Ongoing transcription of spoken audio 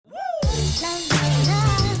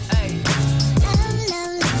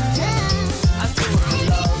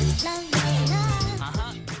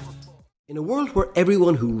world where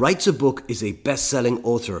everyone who writes a book is a best-selling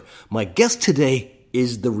author, my guest today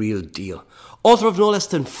is the real deal. Author of no less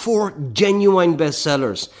than 4 genuine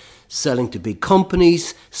bestsellers, selling to big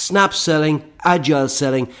companies, snap selling, agile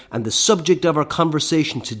selling, and the subject of our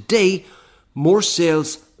conversation today, more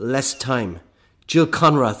sales, less time. Jill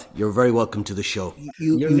Konrath, you're very welcome to the show.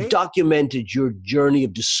 You documented your journey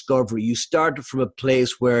of discovery. You started from a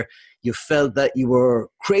place where you felt that you were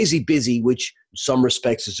crazy busy, which in some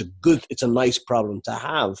respects is it's a nice problem to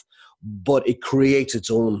have, but it creates its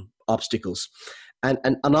own obstacles.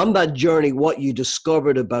 And on that journey, what you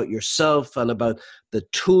discovered about yourself and about the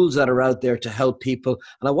tools that are out there to help people.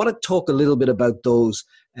 And I want to talk a little bit about those.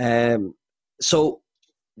 So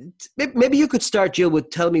maybe you could start, Jill, with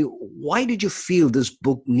tell me, why did you feel this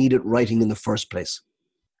book needed writing in the first place?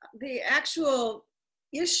 The actual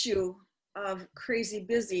issue of crazy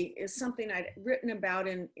busy is something I'd written about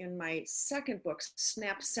in my second book,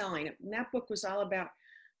 Snap Selling. And that book was all about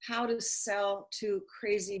how to sell to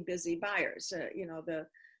crazy busy buyers. The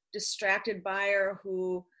distracted buyer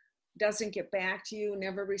who doesn't get back to you,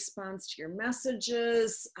 never responds to your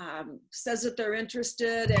messages, says that they're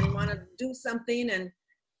interested and want to do something,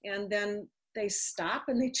 and then they stop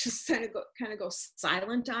and they just kind of go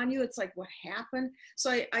silent on you. It's like, what happened?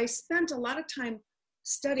 So I spent a lot of time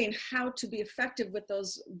studying how to be effective with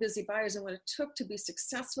those busy buyers and what it took to be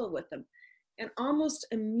successful with them. And almost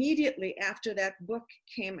immediately after that book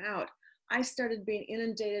came out, I started being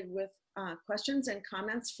inundated with questions and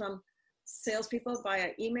comments from salespeople via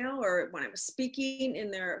email or when I was speaking in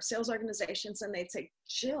their sales organizations, and they'd say,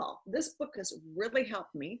 Jill, this book has really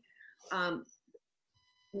helped me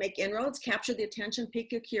make inroads, capture the attention,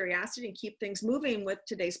 pique your curiosity, and keep things moving with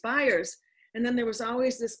today's buyers. And then there was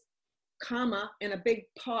always this comma and a big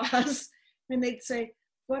pause, and they'd say,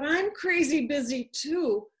 but I'm crazy busy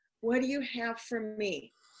too. What do you have for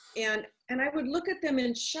me? And I would look at them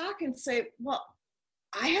in shock and say, well,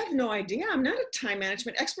 I have no idea. I'm not a time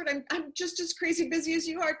management expert. I'm just as crazy busy as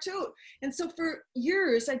you are too. And so for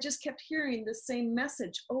years, I just kept hearing the same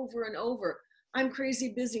message over and over. I'm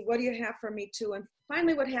crazy busy. What do you have for me too? And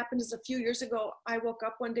finally, what happened is a few years ago, I woke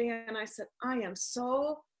up one day and I said, I am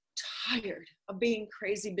so tired of being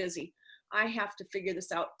crazy busy. I have to figure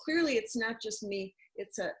this out. Clearly, it's not just me.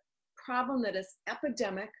 It's a problem that is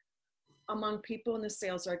epidemic among people in the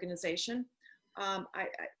sales organization. I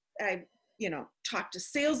talk to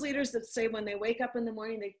sales leaders that say when they wake up in the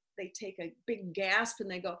morning, they take a big gasp and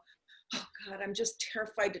they go, oh God, I'm just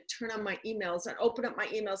terrified to turn on my emails and open up my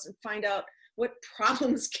emails and find out what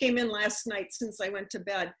problems came in last night since I went to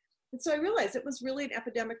bed. And so I realized it was really an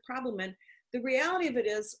epidemic problem. And the reality of it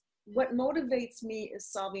is, what motivates me is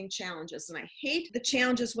solving challenges. And I hate the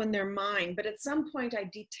challenges when they're mine, but at some point I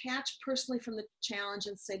detach personally from the challenge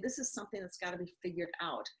and say, this is something that's got to be figured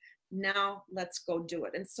out. Now let's go do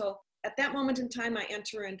it. And so at that moment in time, I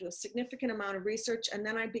enter into a significant amount of research, and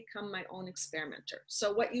then I become my own experimenter.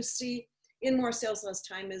 So what you see in More Sales, Less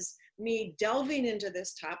Time is me delving into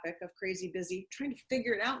this topic of crazy busy, trying to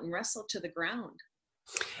figure it out and wrestle to the ground.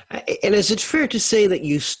 And is it fair to say that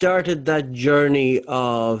you started that journey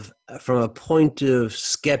from a point of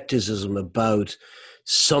skepticism about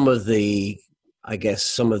some of the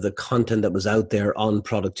content that was out there on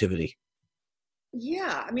productivity?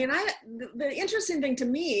 Yeah, I mean, the interesting thing to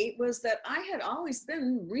me was that I had always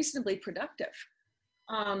been reasonably productive.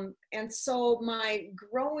 And so my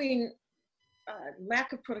growing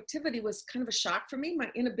lack of productivity was kind of a shock for me, my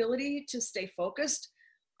inability to stay focused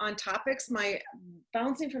on topics, my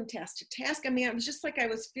bouncing from task to task. I mean, it was just like I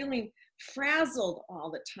was feeling frazzled all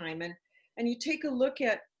the time. And you take a look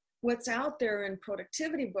at what's out there in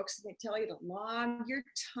productivity books, and they tell you to log your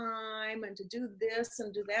time and to do this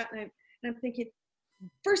and do that. And I'm thinking,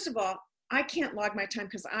 first of all, I can't log my time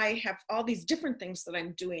because I have all these different things that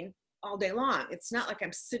I'm doing all day long. It's not like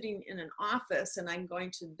I'm sitting in an office and I'm going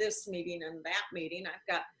to this meeting and that meeting.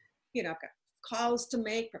 I've got calls to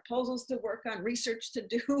make, proposals to work on, research to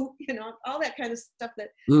do, all that kind of stuff that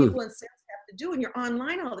people in sales have to do. And you're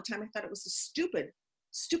online all the time. I thought it was a stupid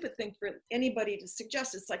thing for anybody to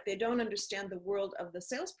suggest. It's like they don't understand the world of the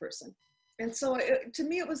salesperson. And so to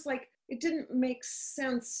me, it was like, it didn't make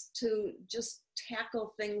sense to just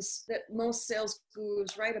tackle things that most sales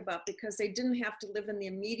gurus write about, because they didn't have to live in the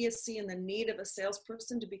immediacy and the need of a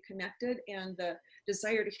salesperson to be connected and the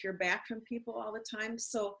desire to hear back from people all the time.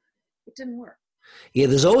 So it didn't work. Yeah,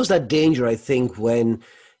 there's always that danger, I think, when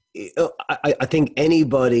I think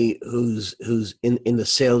anybody who's in the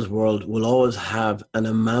sales world will always have an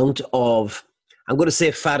amount of, I'm going to say,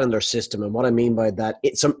 fat in their system. And what I mean by that,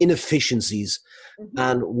 it's some inefficiencies. Mm-hmm.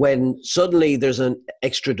 And when suddenly there's an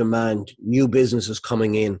extra demand, new business is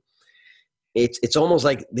coming in, it's almost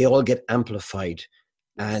like they all get amplified,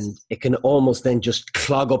 and it can almost then just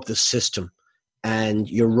clog up the system, and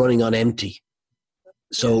you're running on empty.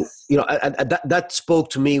 So, that spoke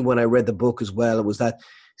to me when I read the book as well. It was that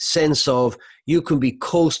sense of you can be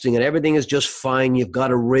coasting and everything is just fine. You've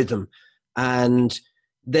got a rhythm. And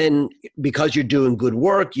then because you're doing good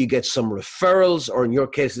work, you get some referrals, or in your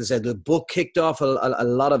case, as I said, the book kicked off a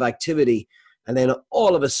lot of activity. And then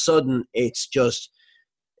all of a sudden, it's just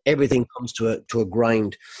everything comes to a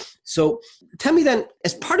grind. So tell me then,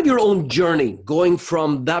 as part of your own journey, going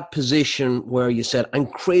from that position where you said, I'm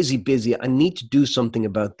crazy busy, I need to do something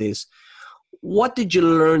about this. What did you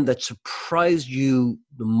learn that surprised you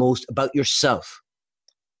the most about yourself?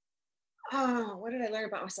 What did I learn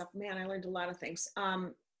about myself? Man, I learned a lot of things.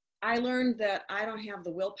 I learned that I don't have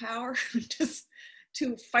the willpower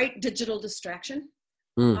to fight digital distraction.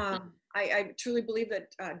 I truly believe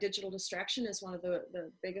that digital distraction is one of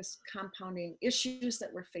the biggest compounding issues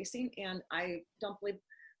that we're facing. And I don't believe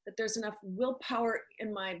that there's enough willpower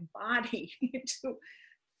in my body to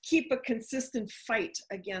keep a consistent fight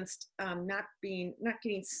against not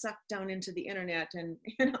getting sucked down into the internet and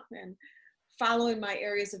following my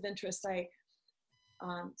areas of interest.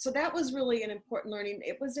 So that was really an important learning.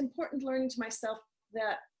 It was important learning to myself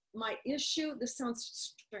that my issue, this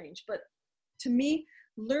sounds strange, but to me,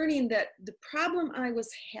 learning that the problem I was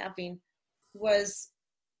having was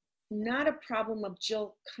not a problem of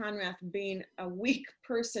Jill Konrath being a weak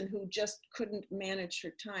person who just couldn't manage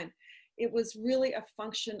her time. It was really a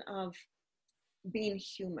function of being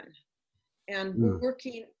human and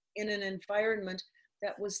working in an environment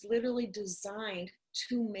that was literally designed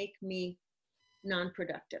to make me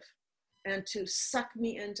non-productive and to suck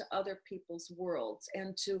me into other people's worlds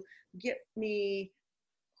and to get me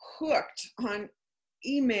hooked on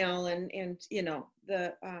email and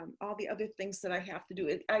the all the other things that I have to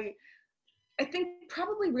do. I think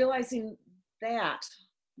probably realizing that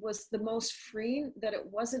was the most freeing, that it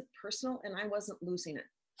wasn't personal and I wasn't losing it.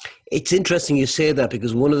 It's interesting you say that,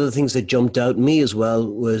 because one of the things that jumped out at me as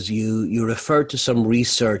well was you referred to some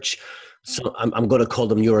research. So I'm going to call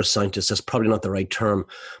them neuroscientists. That's probably not the right term,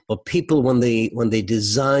 but people when they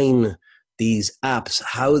design these apps,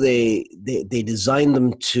 how they design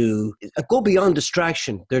them to go beyond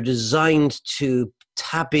distraction. They're designed to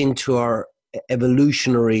tap into our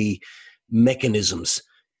evolutionary mechanisms.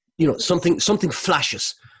 Something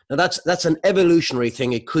flashes. Now that's an evolutionary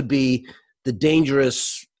thing. It could be the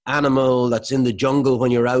dangerous animal that's in the jungle when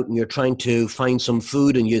you're out and you're trying to find some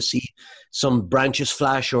food and you see some branches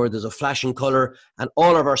flash or there's a flashing color, and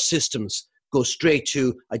all of our systems go straight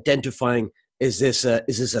to identifying, is this a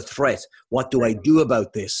threat? What do I do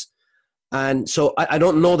about this? And so I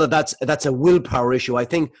don't know that's a willpower issue. I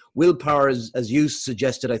think willpower, as you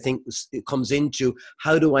suggested, I think it comes into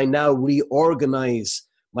how do I now reorganize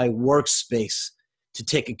my workspace to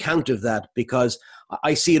take account of that, because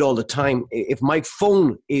I see it all the time. If my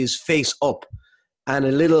phone is face up and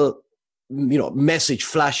a little message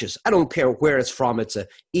flashes, I don't care where it's from. It's an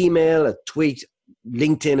email, a tweet,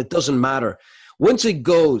 LinkedIn, it doesn't matter. Once it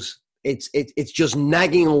goes, it's just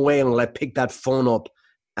nagging away until I pick that phone up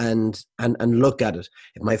and look at it.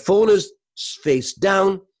 If my phone is face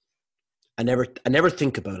down, I never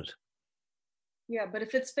think about it. Yeah, but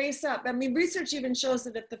if it's face up, I mean, research even shows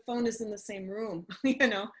that if the phone is in the same room,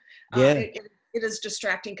 it is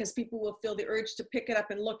distracting, because people will feel the urge to pick it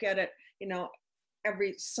up and look at it,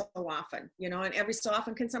 every so often, and every so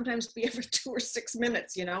often can sometimes be every 2 or 6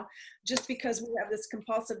 minutes, just because we have this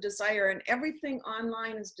compulsive desire, and everything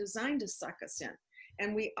online is designed to suck us in.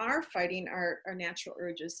 And we are fighting our natural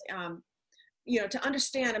urges. To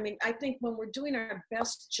understand, I mean, I think when we're doing our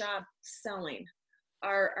best job selling,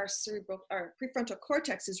 our prefrontal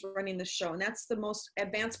cortex is running the show. And that's the most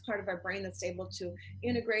advanced part of our brain that's able to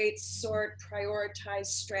integrate, sort, prioritize,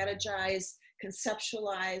 strategize,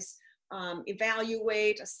 conceptualize,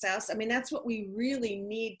 evaluate, assess. I mean, that's what we really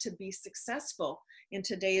need to be successful in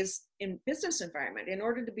today's business environment. In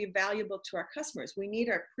order to be valuable to our customers, we need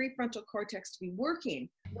our prefrontal cortex to be working.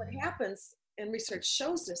 What happens, and research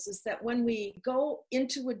shows this, is that when we go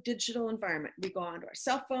into a digital environment, we go onto our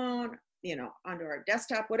cell phone, onto our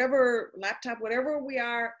desktop, whatever, laptop, whatever we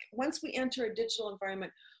are, once we enter a digital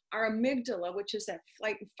environment, our amygdala, which is that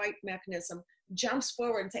flight and fight mechanism, jumps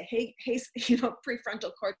forward and say, hey,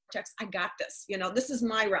 prefrontal cortex, I got this, this is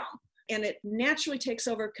my realm. And it naturally takes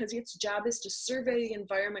over, because its job is to survey the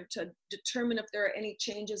environment to determine if there are any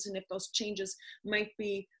changes, and if those changes might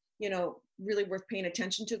be, really worth paying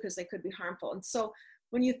attention to, because they could be harmful. And so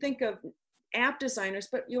when you think of app designers,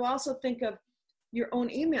 but you also think of your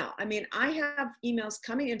own email. I mean, I have emails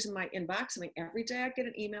coming into my inbox. I mean, every day I get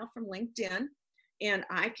an email from LinkedIn, and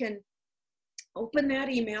I can open that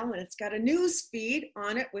email and it's got a news feed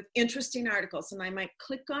on it with interesting articles. And I might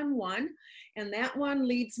click on one, and that one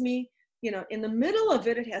leads me, in the middle of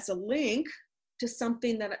it, it has a link to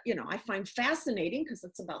something that, I find fascinating because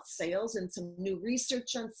it's about sales and some new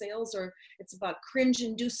research on sales, or it's about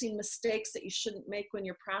cringe-inducing mistakes that you shouldn't make when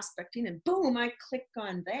you're prospecting. And boom, I click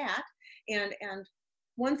on that. And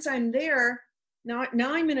once I'm there, now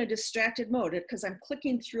I'm in a distracted mode because I'm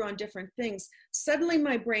clicking through on different things. Suddenly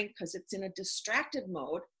my brain, because it's in a distracted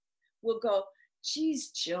mode, will go, geez,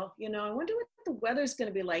 Jill, I wonder what the weather's going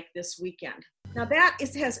to be like this weekend. Now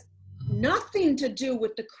has nothing to do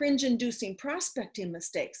with the cringe-inducing prospecting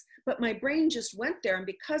mistakes, but my brain just went there. And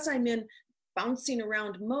because I'm in bouncing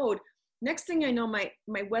around mode, next thing I know, my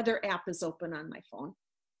weather app is open on my phone,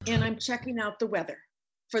 and I'm checking out the weather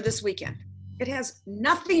for this weekend. It has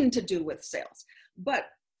nothing to do with sales, but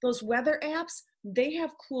those weather apps, they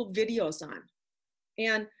have cool videos on.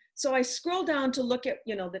 And so I scroll down to look at,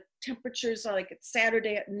 the temperatures, like it's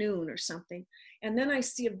Saturday at noon or something. And then I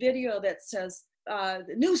see a video that says,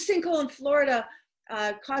 the new sinkhole in Florida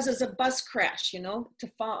causes a bus crash,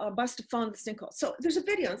 a bus to fall in the sinkhole. So there's a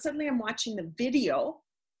video, and suddenly I'm watching the video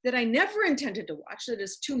that I never intended to watch, that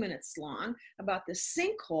is 2 minutes long, about the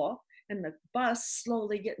sinkhole and the bus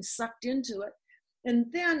slowly getting sucked into it. And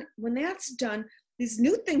then when that's done, these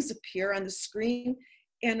new things appear on the screen,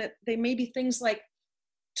 and they may be things like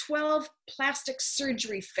 12 plastic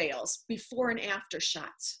surgery fails before and after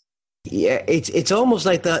shots. Yeah, it's almost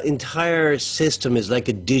like the entire system is like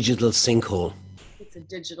a digital sinkhole. It's a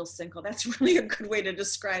digital sinkhole. That's really a good way to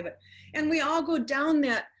describe it. And we all go down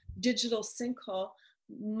that digital sinkhole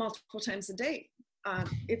multiple times a day.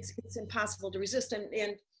 It's impossible to resist.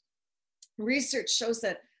 And research shows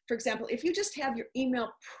that, for example, if you just have your email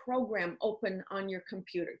program open on your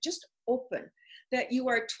computer, just open, that you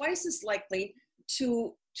are twice as likely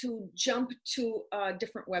to jump to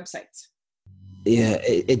different websites. Yeah,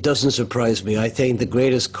 it doesn't surprise me. I think the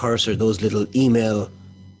greatest curse are those little email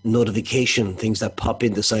notification things that pop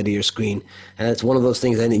in the side of your screen. And it's one of those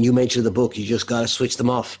things, and you mentioned the book, you just got to switch them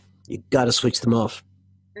off. You got to switch them off.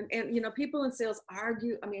 And people in sales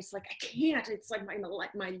argue. I mean, it's like, I can't. It's like my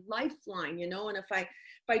lifeline, And if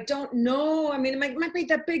I don't know, I mean, it might be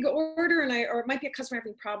that big order, or it might be a customer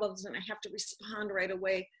having problems, and I have to respond right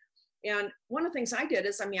away. And one of the things I did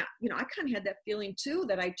is, I kind of had that feeling too,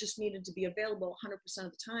 that I just needed to be available 100%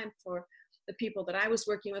 of the time for the people that I was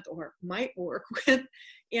working with or might work with.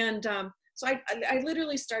 And so I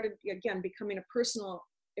literally started, again, becoming a personal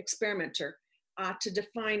experimenter to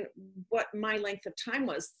define what my length of time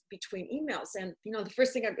was between emails. And, the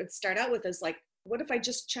first thing I would start out with is like, what if I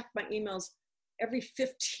just check my emails every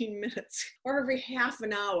 15 minutes or every half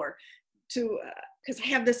an hour? Because I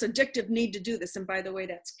have this addictive need to do this. And by the way,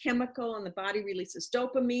 that's chemical, and the body releases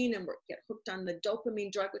dopamine, and we get hooked on the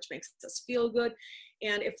dopamine drug, which makes us feel good.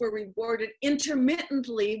 And if we're rewarded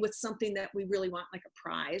intermittently with something that we really want, like a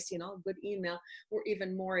prize, a good email, we're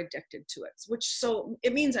even more addicted to it. So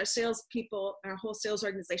it means our salespeople, our whole sales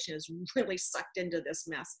organization is really sucked into this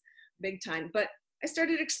mess big time. But I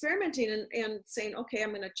started experimenting and saying, okay,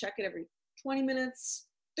 I'm going to check it every 20 minutes,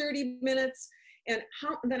 30 minutes. And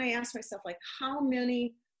then I asked myself, like, how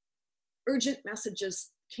many urgent messages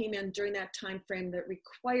came in during that time frame that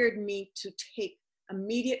required me to take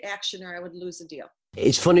immediate action, or I would lose a deal?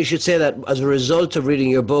 It's funny you should say that. As a result of reading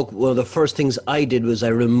your book, one of the first things I did was I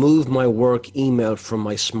removed my work email from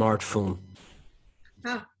my smartphone.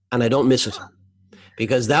 And I don't miss it.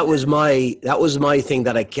 Because that was my thing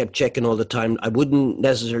that I kept checking all the time. I wouldn't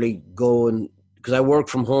necessarily go because I work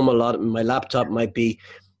from home a lot, and my laptop might be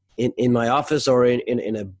in my office or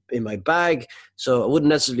in my bag, so I wouldn't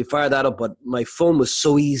necessarily fire that up. But my phone was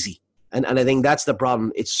so easy, and I think that's the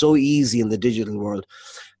problem. It's so easy in the digital world,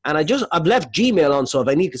 and I've left Gmail on, so if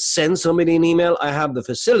I need to send somebody an email, I have the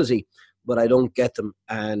facility, but I don't get them,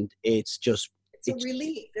 and it's a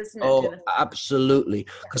relief, isn't it? Oh, absolutely.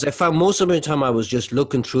 Because I found most of the time I was just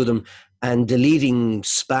looking through them and deleting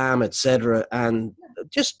spam, etc., and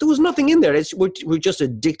just there was nothing in there. We're just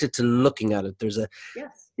addicted to looking at it.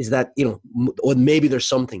 Is that, or maybe there's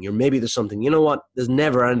something, or maybe there's something. You know what? There's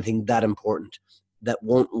never anything that important that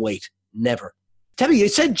won't wait. Never. Tell me, you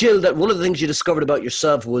said, Jill, that one of the things you discovered about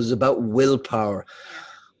yourself was about willpower.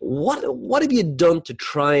 What have you done to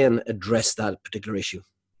try and address that particular issue?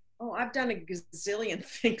 Oh, I've done a gazillion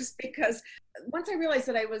things, because once I realized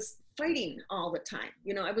that I was fighting all the time,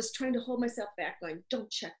 I was trying to hold myself back, going, don't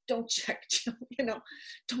check, don't check,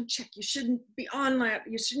 don't check. You shouldn't be online.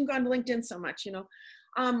 You shouldn't go on LinkedIn so much,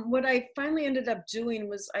 What I finally ended up doing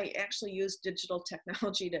was I actually used digital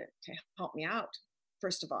technology to help me out,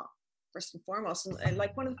 first of all, first and foremost. And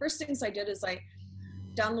like one of the first things I did is I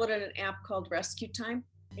downloaded an app called Rescue Time.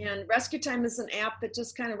 And Rescue Time is an app that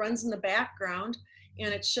just kind of runs in the background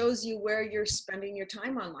and it shows you where you're spending your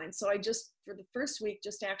time online. So I just, for the first week,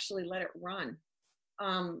 just actually let it run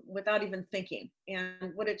without even thinking.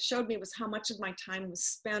 And what it showed me was how much of my time was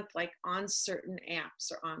spent like on certain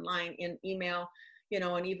apps or online, in email,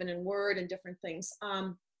 and even in Word and different things.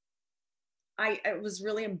 I was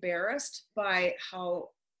really embarrassed by how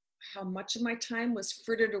much of my time was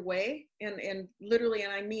frittered away, and literally,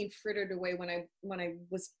 and I mean frittered away when I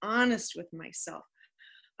was honest with myself.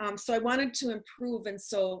 So I wanted to improve, and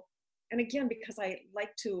again, because I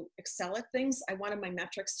like to excel at things, I wanted my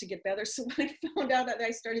metrics to get better. So when I found out that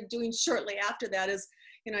I started doing shortly after that is,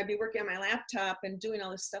 I'd be working on my laptop and doing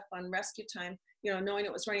all this stuff on Rescue Time, knowing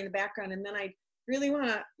it was running in the background, and then I really want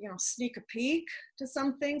to, sneak a peek to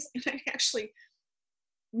some things, and I actually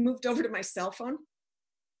moved over to my cell phone.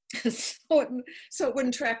 so it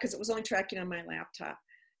wouldn't track, because it was only tracking on my laptop.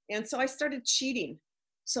 And so I started cheating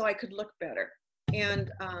so I could look better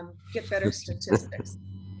and get better statistics.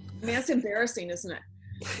 I mean, that's embarrassing, isn't it?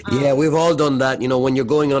 Yeah, we've all done that. When you're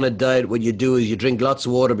going on a diet, what you do is you drink lots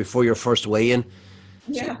of water before your first weigh-in.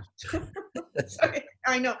 Yeah.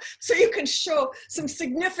 I know. So you can show some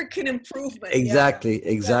significant improvement. Exactly.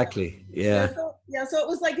 Yeah. Exactly. Yeah. So it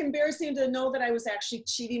was like embarrassing to know that I was actually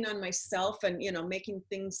cheating on myself and, making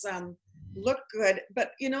things look good.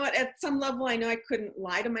 But you know what, at some level, I know I couldn't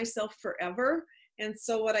lie to myself forever. And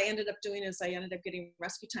so what I ended up doing is I ended up getting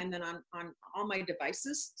Rescue Time then on all my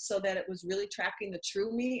devices, so that it was really tracking the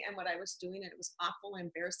true me and what I was doing. And it was awful and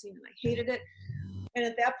embarrassing, and I hated it. And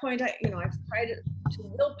at that point, I've tried to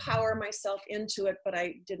willpower myself into it, but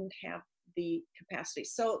I didn't have the capacity.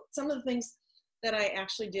 So some of the things that I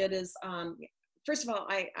actually did is, first of all,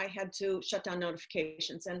 I had to shut down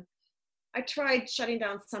notifications. And I tried shutting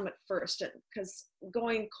down some at first, because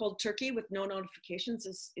going cold turkey with no notifications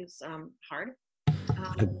is hard.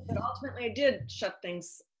 But ultimately, I did shut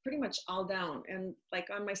things pretty much all down. And like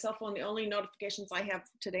on my cell phone, the only notifications I have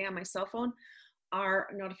today on my cell phone are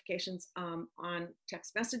notifications on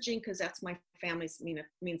text messaging, because that's my family's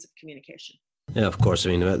means of communication. Yeah, of course. I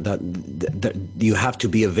mean, that you have to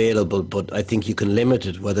be available, but I think you can limit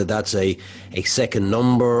it, whether that's a second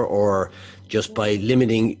number or just by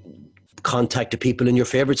limiting contact to people in your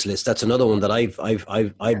favorites list. That's another one that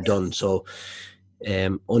I've done. So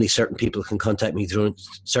only certain people can contact me during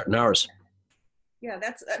certain hours. Yeah,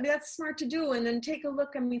 that's smart to do. And then take a look.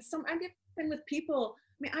 I mean, I've been with people.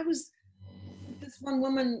 I mean, I was this one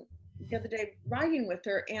woman the other day riding with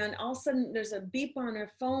her, and all of a sudden there's a beep on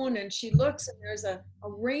her phone, and she looks, and there's a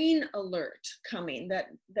rain alert coming that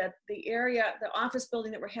the area, the office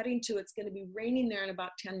building that we're heading to, it's going to be raining there in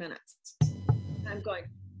about 10 minutes. And I'm going,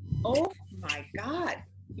 oh my God,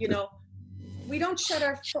 we don't shut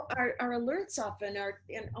our alerts off and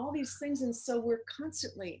all these things. And so we're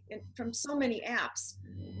constantly from so many apps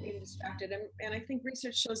being distracted. And I think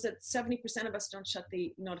research shows that 70% of us don't shut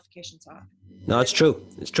the notifications off. No, it's true.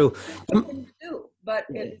 It's true. You do, but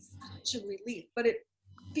it's such a relief. But it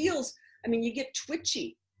feels, I mean, you get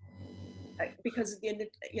twitchy because at the end,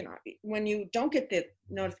 when you don't get the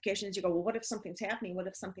notifications, you go, well, what if something's happening? What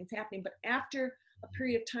if something's happening? But after a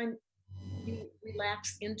period of time, you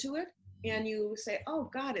relax into it. And you say,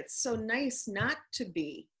 oh God, it's so nice not to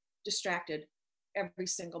be distracted every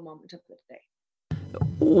single moment of the day.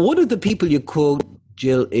 One of the people you quote,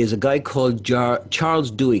 Jill, is a guy called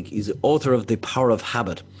Charles Duhigg. He's the author of The Power of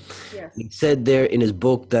Habit. Yes. He said there in his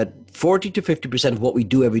book that 40 to 50% of what we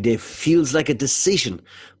do every day feels like a decision,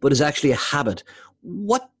 but is actually a habit.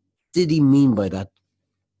 What did he mean by that?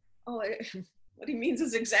 Oh, what he means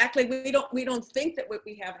is exactly, we don't think that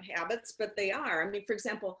we have habits, but they are. I mean, for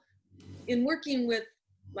example, in working with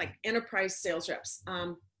like enterprise sales reps,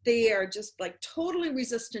 they are just like totally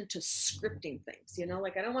resistant to scripting things,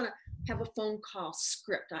 like I don't want to have a phone call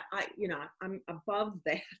script. I'm above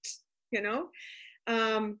that,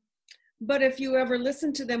 but if you ever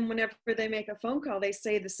listen to them, whenever they make a phone call, they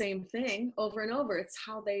say the same thing over and over. It's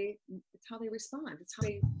how they respond. It's how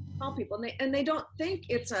they call people. And they don't think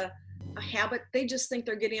it's a habit. They just think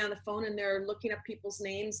they're getting on the phone and they're looking up people's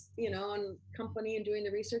names, and company and doing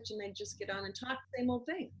the research, and they just get on and talk the same old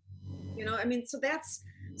thing. So that's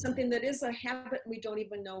something that is a habit. We don't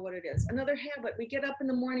even know what it is. Another habit, we get up in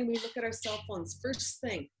the morning, we look at our cell phones first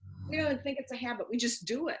thing. We don't think it's a habit. We just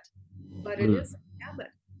do it, but it is a habit.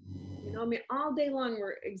 All day long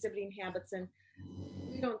we're exhibiting habits, and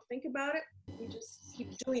we don't think about it. We just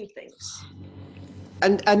keep doing things.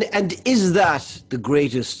 And is that the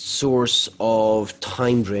greatest source of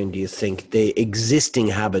time drain, do you think, the existing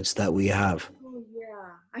habits that we have? Oh,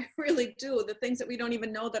 yeah, I really do. The things that we don't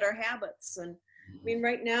even know that are habits. And I mean,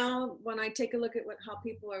 right now, when I take a look at how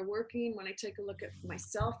people are working, when I take a look at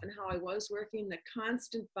myself and how I was working, the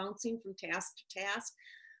constant bouncing from task to task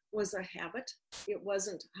was a habit. It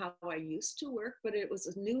wasn't how I used to work, but it was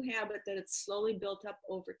a new habit that had slowly built up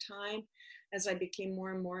over time as I became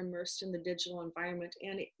more and more immersed in the digital environment.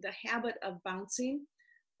 And the habit of bouncing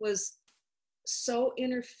was so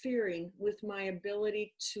interfering with my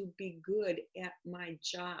ability to be good at my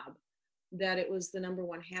job that it was the number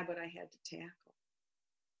one habit I had to tackle.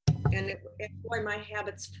 And boy, my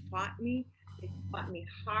habits fought me. They fought me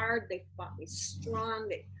hard. They fought me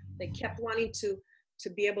strong. They kept wanting to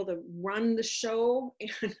be able to run the show.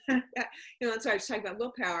 And that's why I was talking about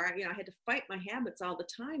willpower. I had to fight my habits all the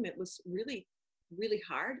time. It was really, really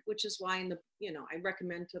hard, which is why I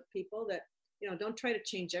recommend to people that, don't try to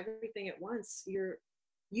change everything at once.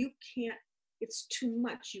 You can't, it's too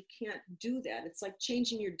much. You can't do that. It's like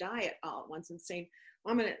changing your diet all at once and saying,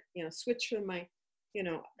 I'm going to, switch from my,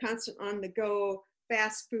 constant on the go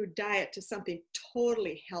fast food diet to something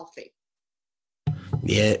totally healthy.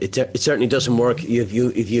 Yeah, it certainly doesn't work. If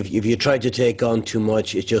you try to take on too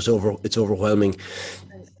much, it's overwhelming.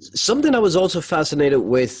 Something I was also fascinated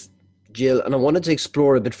with, Jill, and I wanted to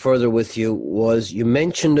explore a bit further with you, was you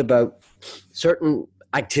mentioned about certain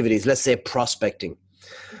activities, let's say prospecting,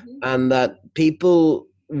 and that people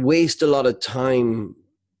waste a lot of time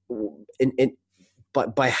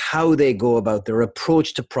by how they go about their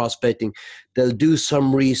approach to prospecting. They'll do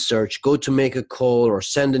some research, go to make a call or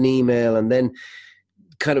send an email, and then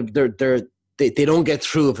kind of they don't get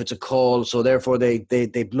through if it's a call, so therefore they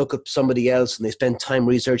look up somebody else and they spend time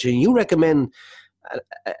researching. You recommend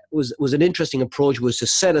was an interesting approach, was to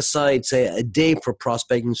set aside, say, a day for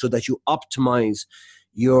prospecting so that you optimize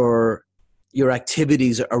your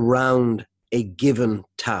activities around a given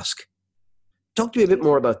task. Talk to me a bit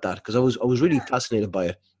more about that, because I was really fascinated by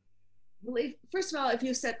it. First of all, if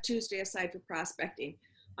you set Tuesday aside for prospecting,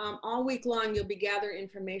 all week long you'll be gathering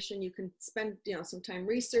information. You can spend some time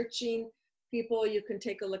researching people. You can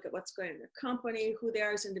take a look at what's going on in their company, who they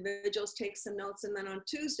are as individuals, take some notes, and then on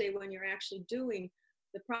Tuesday when you're actually doing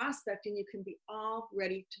the prospecting, you can be all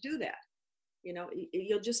ready to do that.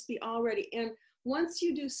 You'll just be all ready. And once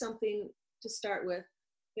you do something to start with,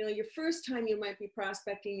 your first time you might be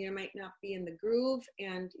prospecting, you might not be in the groove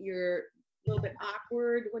and you're a little bit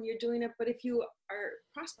awkward when you're doing it. But if you are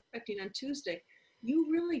prospecting on Tuesday, you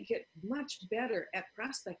really get much better at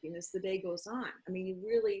prospecting as the day goes on. I mean, you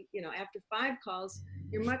really, after 5 calls,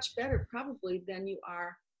 you're much better probably than you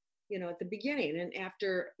are, at the beginning. And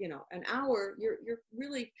after, an hour, you're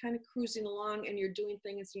really kind of cruising along and you're doing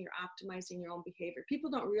things and you're optimizing your own behavior. People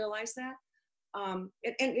don't realize that. And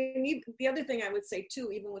the other thing I would say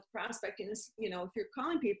too, even with prospecting is, if you're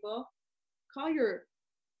calling people, call your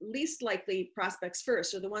least likely prospects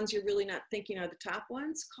first, or the ones you're really not thinking are the top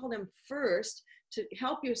ones. Call them first to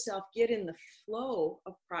help yourself get in the flow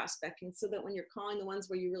of prospecting, so that when you're calling the ones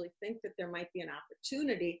where you really think that there might be an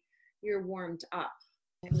opportunity, you're warmed up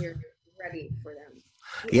and you're ready for them.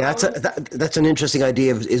 Yeah, that's an interesting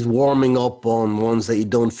idea, is warming up on ones that you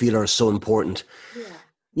don't feel are so important. Yeah.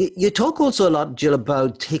 You talk also a lot, Jill,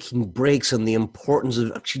 about taking breaks and the importance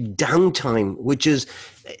of actually downtime, which is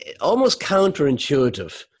almost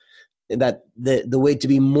counterintuitive, that the way to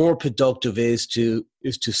be more productive is to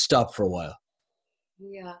stop for a while.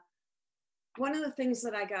 Yeah. One of the things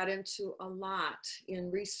that I got into a lot in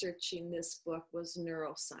researching this book was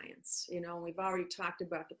neuroscience. We've already talked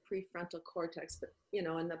about the prefrontal cortex, but in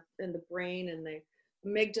the brain and the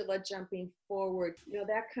amygdala jumping forward,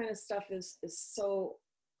 that kind of stuff is so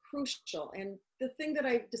crucial. And the thing that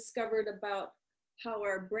I discovered about how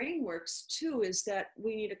our brain works too is that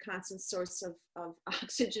we need a constant source of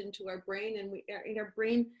oxygen to our brain, and our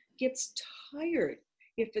brain gets tired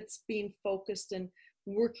if it's being focused and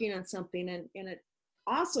working on something, and it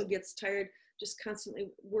also gets tired just constantly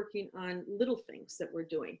working on little things that we're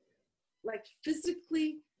doing, like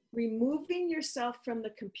physically removing yourself from the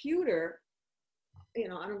computer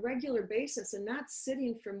on a regular basis and not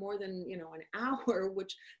sitting for more than an hour,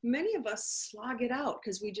 which many of us slog it out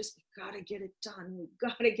because we just got to get it done. We've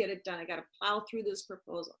got to get it done. I got to plow through this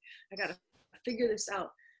proposal. I got to figure this out.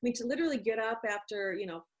 I mean, to literally get up after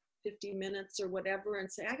 50 minutes or whatever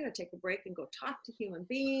and say, I got to take a break and go talk to human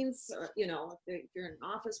beings, or, if you're in an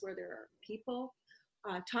office where there are people,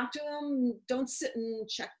 talk to them. Don't sit and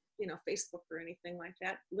check Facebook or anything like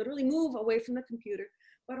that. Literally move away from the computer,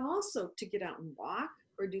 but also to get out and walk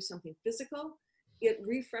or do something physical. it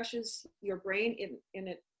refreshes your brain and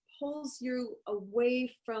it pulls you away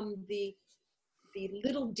from the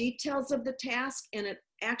little details of the task, and it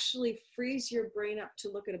actually frees your brain up to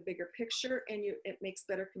look at a bigger picture, and it makes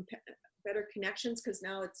better connections, because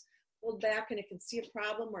now it's pulled back and it can see a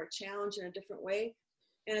problem or a challenge in a different way.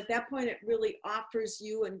 And at that point, it really offers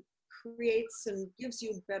you and creates and gives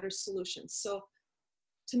you better solutions. So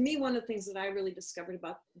to me, one of the things that I really discovered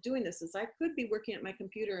about doing this is I could be working at my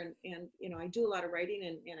computer and I do a lot of writing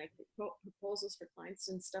and I put proposals for clients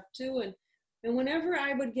and stuff too. And whenever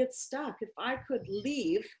I would get stuck, if I could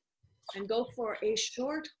leave and go for a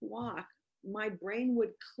short walk, my brain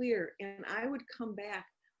would clear and I would come back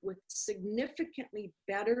with significantly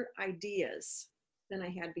better ideas than I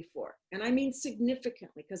had before. And I mean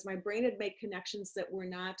significantly, because my brain had made connections that were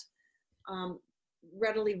not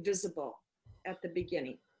readily visible at the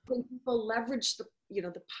beginning. When people leverage the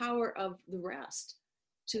power of the rest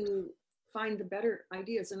to find the better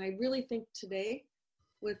ideas. And I really think today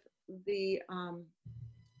with the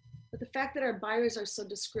fact that our buyers are so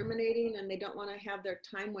discriminating and they don't want to have their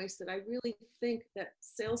time wasted, I really think that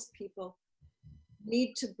salespeople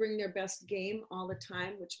need to bring their best game all the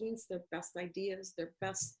time, which means their best ideas, their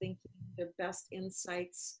best thinking, their best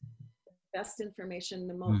insights, best information,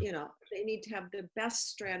 they need to have the best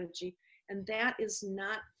strategy. And that is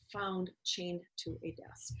not found chained to a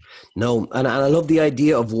desk. No, and I love the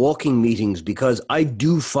idea of walking meetings, because I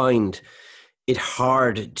do find it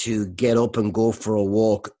hard to get up and go for a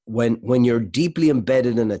walk when you're deeply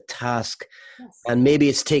embedded in a task. Yes. And maybe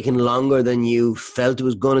it's taken longer than you felt it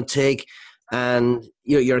was going to take. And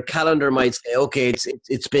your calendar might say, okay,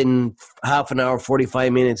 it's been half an hour,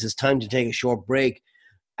 45 minutes. It's time to take a short break.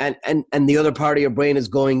 And the other part of your brain is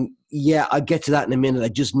going, yeah, I'll get to that in a minute. I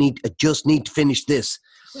just need to finish this.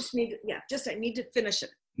 I need to finish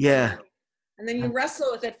it. Yeah. And then you wrestle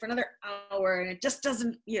with it for another hour and it just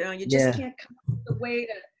doesn't, you just can't come up with a way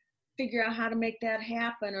to figure out how to make that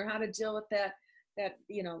happen or how to deal with that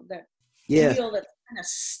wheel that's kind of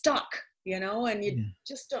stuck, and you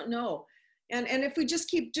just don't know. And if we just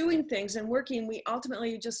keep doing things and working, we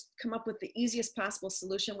ultimately just come up with the easiest possible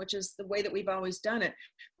solution, which is the way that we've always done it,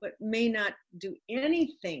 but may not do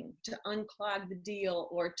anything to unclog the deal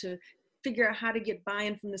or to figure out how to get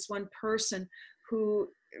buy-in from this one person who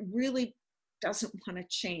really doesn't want to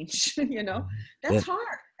change. That's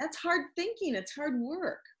hard. That's hard thinking. It's hard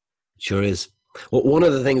work. Sure is. Well, one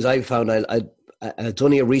of the things I found, it's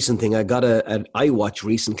only a recent thing. I got an iWatch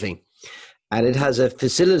recently. And it has a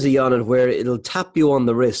facility on it where it'll tap you on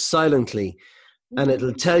the wrist silently and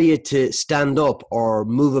it'll tell you to stand up or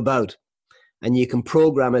move about, and you can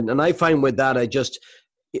program it. And I find with that,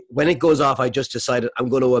 when it goes off, I just decided I'm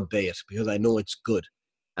going to obey it because I know it's good.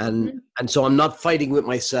 And so I'm not fighting with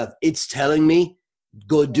myself. It's telling me,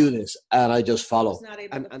 go do this. And I just follow. She's not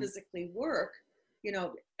able to physically work,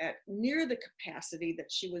 at near the capacity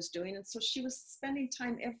that she was doing. And so she was spending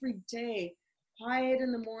time every day quiet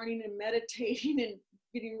in the morning and meditating and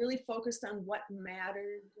getting really focused on what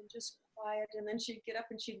mattered and just quiet. And then she'd get up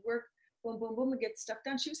and she'd work, boom, boom, boom, and get stuff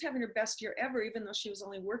done. She was having her best year ever, even though she was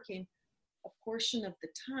only working a portion of the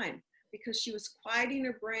time, because she was quieting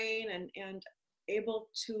her brain and able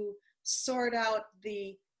to sort out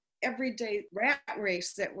the everyday rat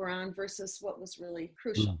race that we're on versus what was really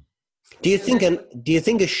crucial. Do you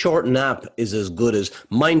think a short nap is as good as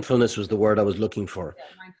mindfulness was the word I was looking for? Yeah,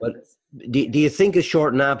 mindfulness. But do you think a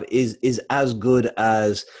short nap is as good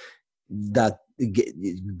as that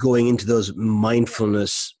going into those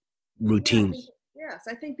mindfulness routines? Yes,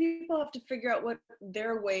 I think people have to figure out what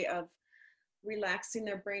their way of relaxing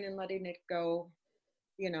their brain and letting it go,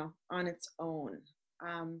 on its own.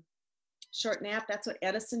 Short nap, that's what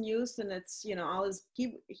Edison used, and it's,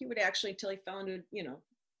 he would actually, till he found it,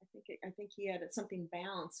 I think he had something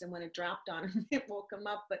balanced, and when it dropped on him, it woke him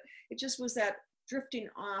up. But it just was that drifting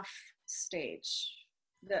off stage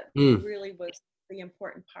that really was the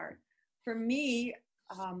important part. For me,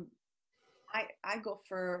 I go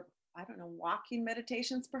for, walking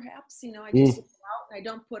meditations perhaps. I just go out and I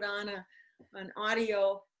don't put on an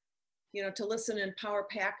audio, to listen and power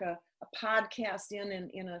pack a podcast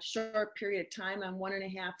in a short period of time on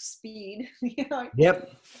 1.5 speed.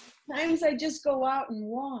 Yep. Times I just go out and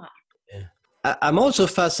walk. Yeah. I'm also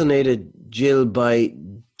fascinated, Jill, by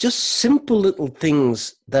just simple little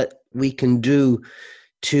things that we can do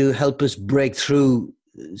to help us break through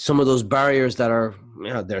some of those barriers that are,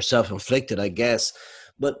 they're self-inflicted, I guess.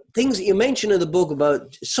 But things that you mentioned in the book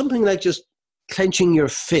about something like just clenching your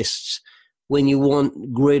fists when you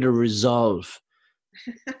want greater resolve.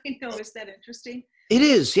 I know, is that interesting? It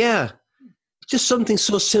is, yeah. Just something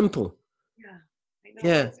so simple. Yeah, I know.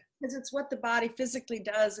 Yeah. Because it's what the body physically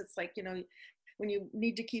does. It's like, when you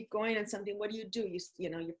need to keep going on something, what do?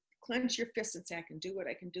 You clench your fist and say, I can do it,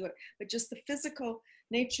 I can do it. But just the physical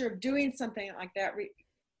nature of doing something like that,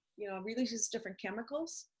 releases different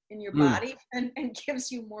chemicals in your body and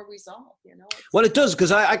gives you more resolve, Well, it does,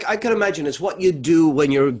 because I can imagine it's what you do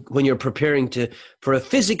when you're preparing for a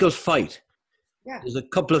physical fight. Yeah. There's a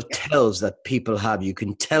couple of tells that people have. You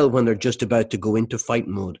can tell when they're just about to go into fight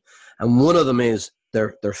mode. And one of them is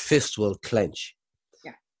their fists will clench.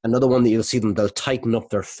 Yeah. Another one that you'll see they'll tighten up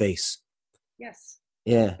their face. Yes.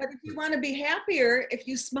 Yeah. But if you want to be happier, if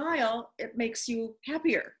you smile, it makes you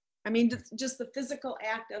happier. I mean, just the physical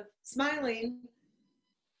act of smiling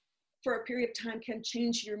for a period of time can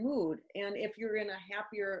change your mood. And if you're in a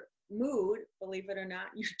happier mood, believe it or not,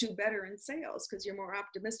 you do better in sales because you're more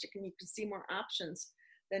optimistic and you can see more options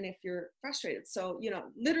than if you're frustrated. So,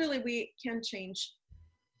 literally we can change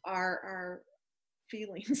our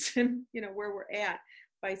feelings and, where we're at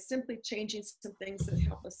by simply changing some things that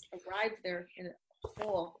help us arrive there in a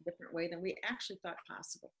whole different way than we actually thought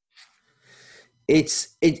possible.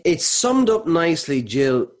 It's summed up nicely,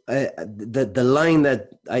 Jill. The line that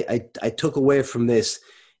I took away from this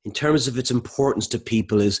in terms of its importance to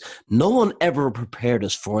people is no one ever prepared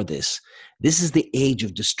us for this. This is the age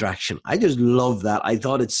of distraction. I just love that. I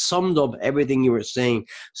thought it summed up everything you were saying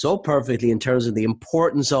so perfectly in terms of the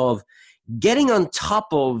importance of getting on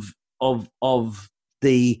top of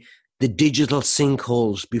the digital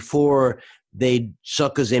sinkholes before they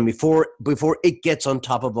suck us in, before it gets on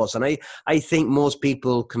top of us. And I think most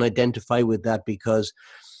people can identify with that, because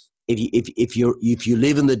if you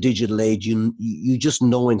live in the digital age, you just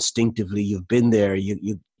know instinctively. You've been there.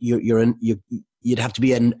 You'd have to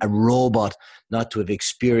be a robot not to have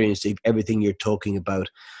experienced everything you're talking about.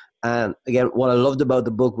 And again, what I loved about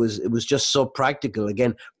the book was it was just so practical.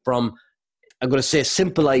 Again, from, I'm going to say,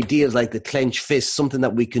 simple ideas like the clenched fist, something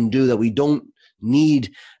that we can do that we don't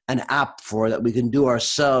need an app for, that we can do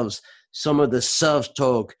ourselves. Some of the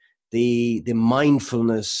self-talk, the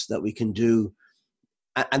mindfulness that we can do.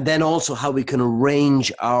 And then also how we can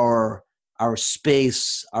arrange our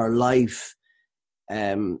space, our life,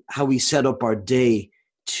 how we set up our day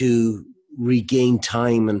to regain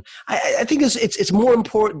time. And I think it's more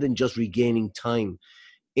important than just regaining time.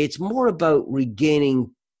 It's more about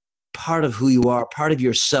regaining part of who you are, part of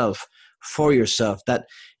yourself, for yourself. That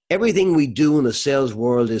everything we do in the sales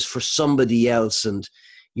world is for somebody else, and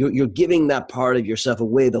you're giving that part of yourself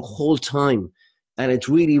away the whole time. And it's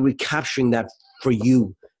really recapturing that for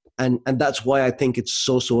you. And that's why I think it's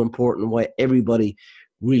so important, why everybody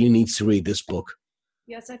really needs to read this book.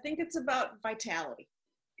 Yes, I think it's about vitality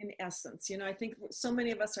in essence. I think so many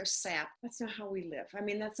of us are sapped. That's not how we live. I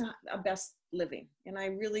mean, that's not our best living. And I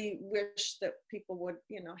really wish that people would,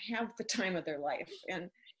 have the time of their life and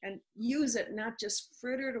use it, not just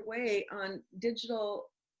fritter it away on digital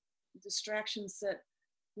distractions that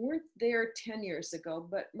weren't there 10 years ago,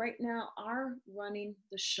 but right now are running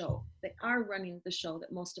the show. They are running the show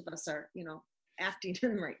that most of us are, acting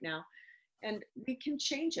in right now. And we can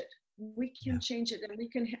change it. We can change it, and we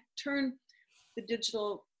can turn the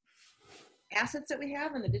digital assets that we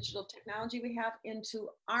have and the digital technology we have into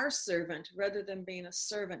our servant rather than being a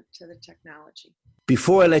servant to the technology.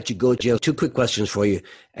 Before I let you go, Jill, two quick questions for you.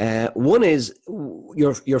 One is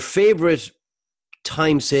your favorite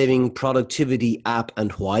time-saving productivity app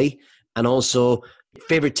and why, and also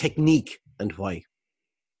favorite technique and why.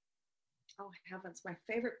 Oh heavens, my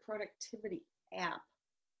favorite productivity app.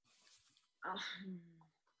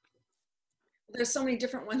 There's so many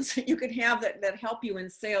different ones that you could have that help you in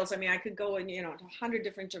sales. I mean, I could go in, 100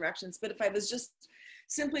 different directions, but if I was just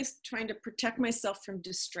simply trying to protect myself from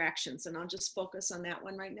distractions, and I'll just focus on that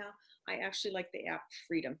one right now, I actually like the app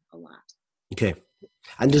Freedom a lot. Okay.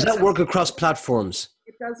 And does that work across platforms?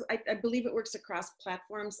 It does. I believe it works across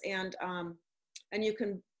platforms, and you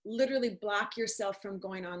can literally block yourself from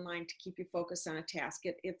going online to keep you focused on a task.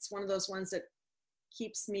 It's one of those ones that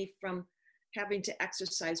keeps me from having to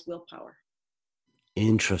exercise willpower.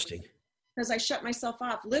 Interesting. Because I shut myself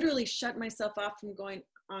off, literally shut myself off from going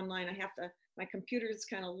online. My computer is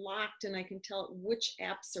kind of locked, and I can tell which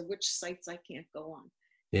apps or which sites I can't go on.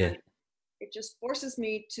 Yeah. And it just forces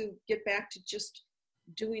me to get back to just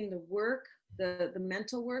doing the work, the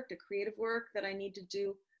mental work, the creative work that I need to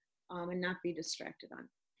do, and not be distracted on.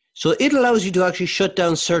 So it allows you to actually shut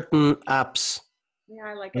down certain apps.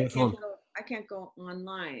 Yeah, I can't go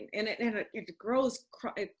online, and it grows.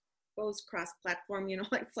 goes cross-platform,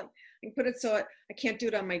 it's like I can put it so I can't do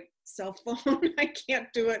it on my cell phone. I can't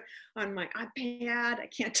do it on my iPad. I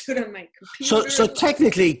can't do it on my computer. So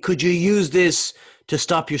technically, could you use this to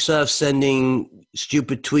stop yourself sending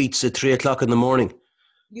stupid tweets at 3:00 in the morning?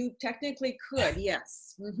 You technically could,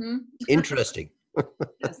 yes. Mm-hmm. Interesting.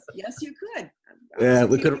 Yes, you could. Yeah,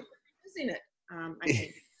 we could. Using it, I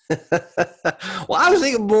think. Well, I was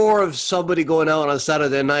thinking more of somebody going out on a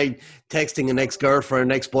Saturday night texting an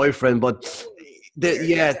ex-girlfriend, ex-boyfriend, but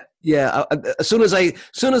yeah. As soon as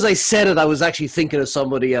I said it, I was actually thinking of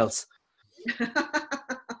somebody else.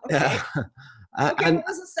 Okay. And what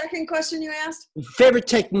was the second question you asked? Favorite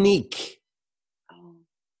technique? Oh.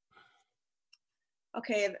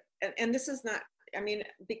 Okay, and this is not,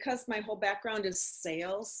 because my whole background is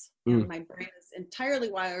sales, and my brain is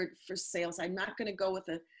entirely wired for sales, I'm not going to go with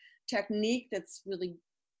a technique that's really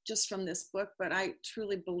just from this book, but I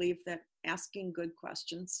truly believe that asking good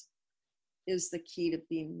questions is the key to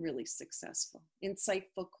being really successful.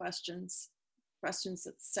 Insightful questions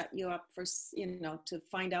that set you up for, to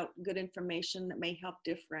find out good information that may help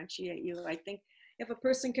differentiate you. I think if a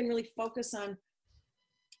person can really focus on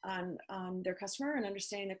their customer and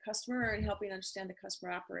understanding the customer and helping understand the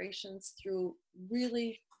customer operations through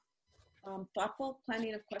really thoughtful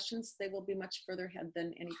planning of questions, they will be much further ahead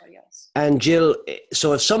than anybody else. And Jill,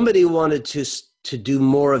 so if somebody wanted to do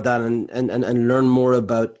more of that and learn more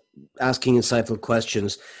about asking insightful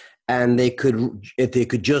questions, and if they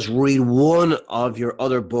could just read one of your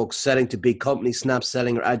other books, Selling to Big Companies, Snap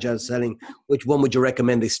Selling or Agile Selling, which one would you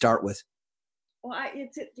recommend they start with? Well,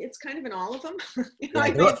 it's kind of in all of them.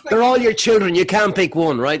 They're all your children. You can't pick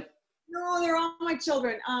one, right? No, they're all my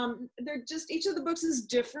children. They're just, each of the books is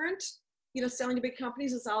different. Selling to big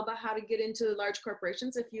companies is all about how to get into large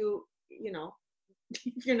corporations if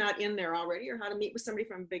if you're not in there already, or how to meet with somebody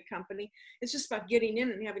from a big company. It's just about getting in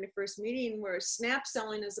and having a first meeting, where snap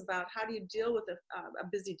selling is about how do you deal with a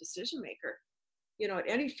busy decision maker, at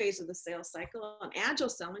any phase of the sales cycle. And agile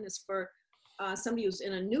selling is for somebody who's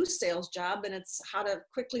in a new sales job, and it's how to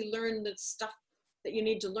quickly learn the stuff that you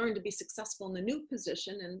need to learn to be successful in the new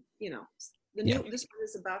position. And, this one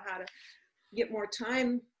is about how to get more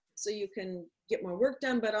time so you can get more work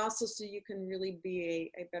done, but also so you can really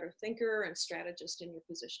be a better thinker and strategist in your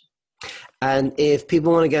position. And if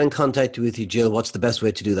people want to get in contact with you, Jill, what's the best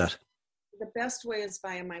way to do that? The best way is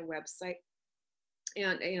via my website.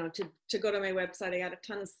 And, to go to my website, I got a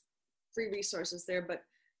ton of free resources there, but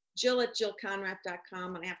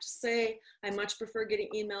jill@jillconrath.com. And I have to say, I much prefer getting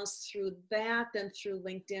emails through that than through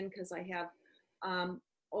LinkedIn, because I have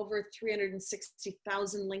over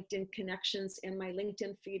 360,000 LinkedIn connections, and my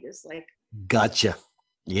LinkedIn feed is like, gotcha.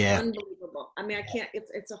 Yeah. Unbelievable. I can't,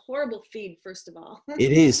 it's a horrible feed, first of all.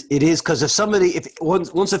 It is. Because if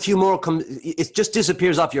once a few more come, it just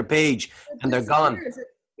disappears off your page and they're gone.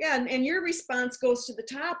 Yeah. And your response goes to the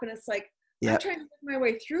top, and it's like, I'm trying to make my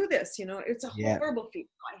way through this, it's a horrible feed.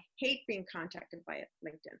 I hate being contacted by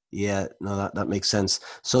LinkedIn. Yeah, no, that makes sense.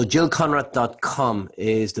 So jillconrath.com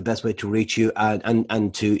is the best way to reach you,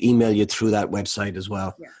 and to email you through that website as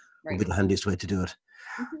well. Yeah, right. Would be the handiest way to do it.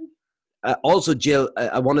 Mm-hmm. Also, Jill,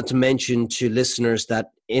 I wanted to mention to listeners that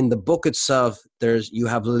in the book itself, you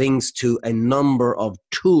have links to a number of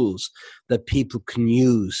tools that people can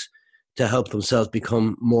use to help themselves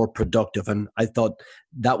become more productive. And I thought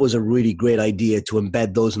that was a really great idea to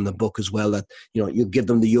embed those in the book as well, that, you give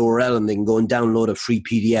them the URL and they can go and download a free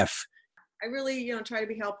PDF. I really, try to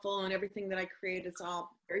be helpful, and everything that I create is all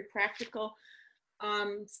very practical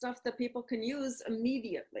stuff that people can use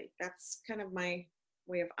immediately. That's kind of my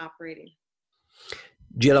way of operating.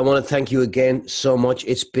 Jill, I want to thank you again so much.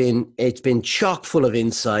 It's been chock full of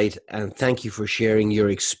insight, and thank you for sharing your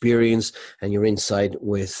experience and your insight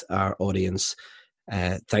with our audience.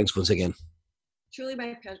 Thanks once again. Truly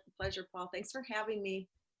my pleasure, Paul. Thanks for having me.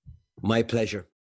 My pleasure.